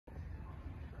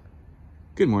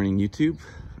Good morning, YouTube.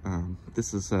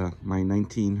 This is my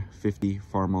 1950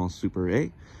 Farmall Super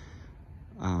A.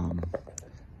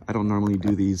 I don't normally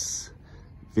do these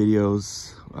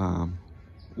videos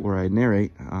where I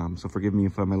narrate, so forgive me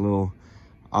if I'm a little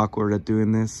awkward at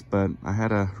doing this, but I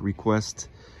had a request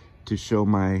to show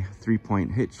my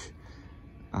 3-point hitch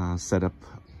setup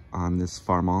on this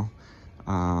Farmall,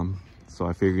 so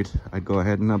I figured I'd go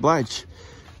ahead and oblige.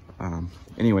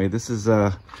 Anyway, this is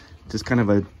just kind of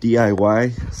a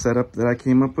DIY setup that I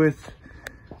came up with.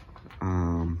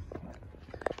 I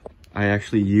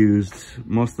actually used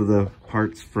most of the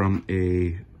parts from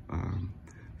a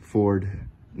Ford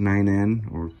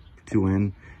 9N or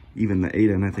 2N, even the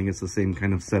 8N. I think it's the same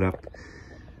kind of setup.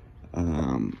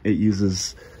 It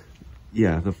uses,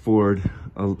 the Ford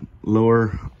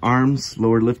lower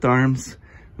lift arms,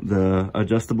 the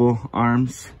adjustable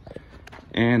arms,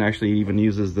 and actually even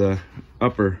uses the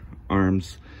upper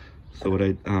arms. So what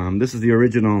this is the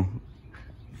original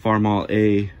Farmall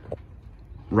A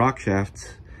rock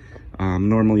shaft.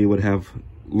 Normally you would have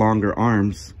longer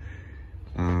arms.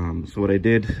 So what I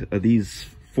did, these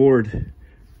Ford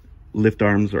lift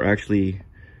arms are actually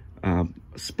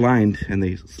splined and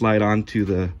they slide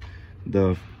onto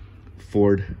the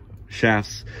Ford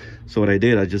shafts. So what I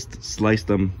did, I just sliced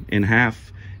them in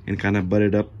half and kind of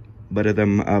butted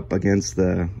them up against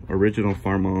the original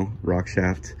Farmall rock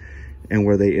shaft. And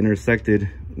where they intersected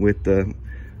with the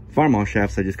Farmall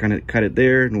shafts, I just kind of cut it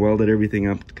there and welded everything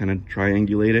up to kind of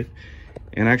triangulate it.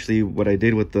 And actually what I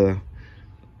did with the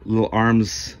little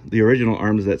arms, the original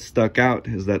arms that stuck out,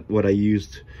 is that what I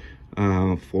used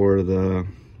for the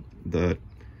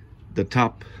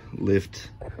top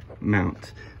lift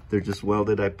mount. They're just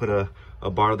welded. I put a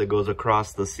bar that goes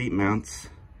across the seat mounts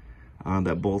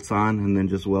that bolts on, and then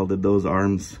just welded those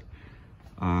arms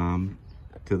to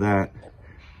that.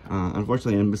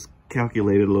 Unfortunately, I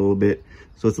miscalculated a little bit,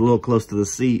 so it's a little close to the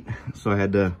seat, so I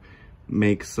had to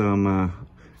make some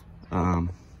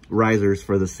risers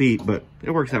for the seat, but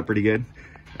it works out pretty good.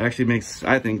 It actually makes,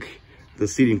 I think, the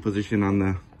seating position on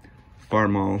the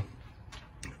Farmall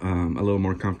a little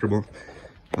more comfortable.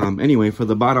 Anyway, for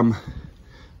the bottom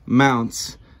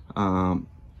mounts,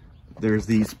 there's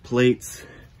these plates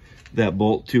that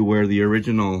bolt to where the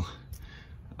original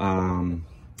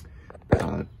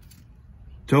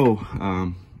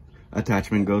toe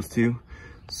attachment goes to.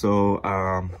 So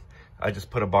I just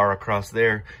put a bar across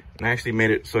there, and I actually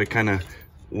made it so it kind of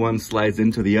one slides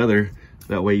into the other.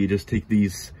 That way you just take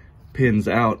these pins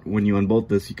out. When you unbolt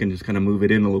this, you can just kind of move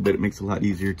it in a little bit. It makes it a lot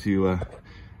easier to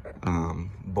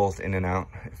bolt in and out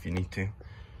if you need to.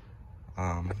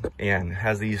 And it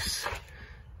has these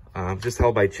just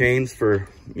held by chains for,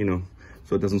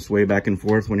 so it doesn't sway back and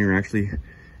forth when you're actually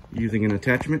using an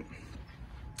attachment.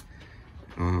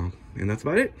 And that's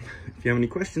about it. If you have any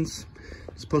questions,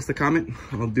 just post a comment.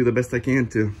 I'll do the best I can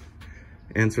to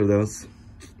answer those.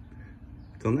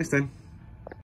 Till next time.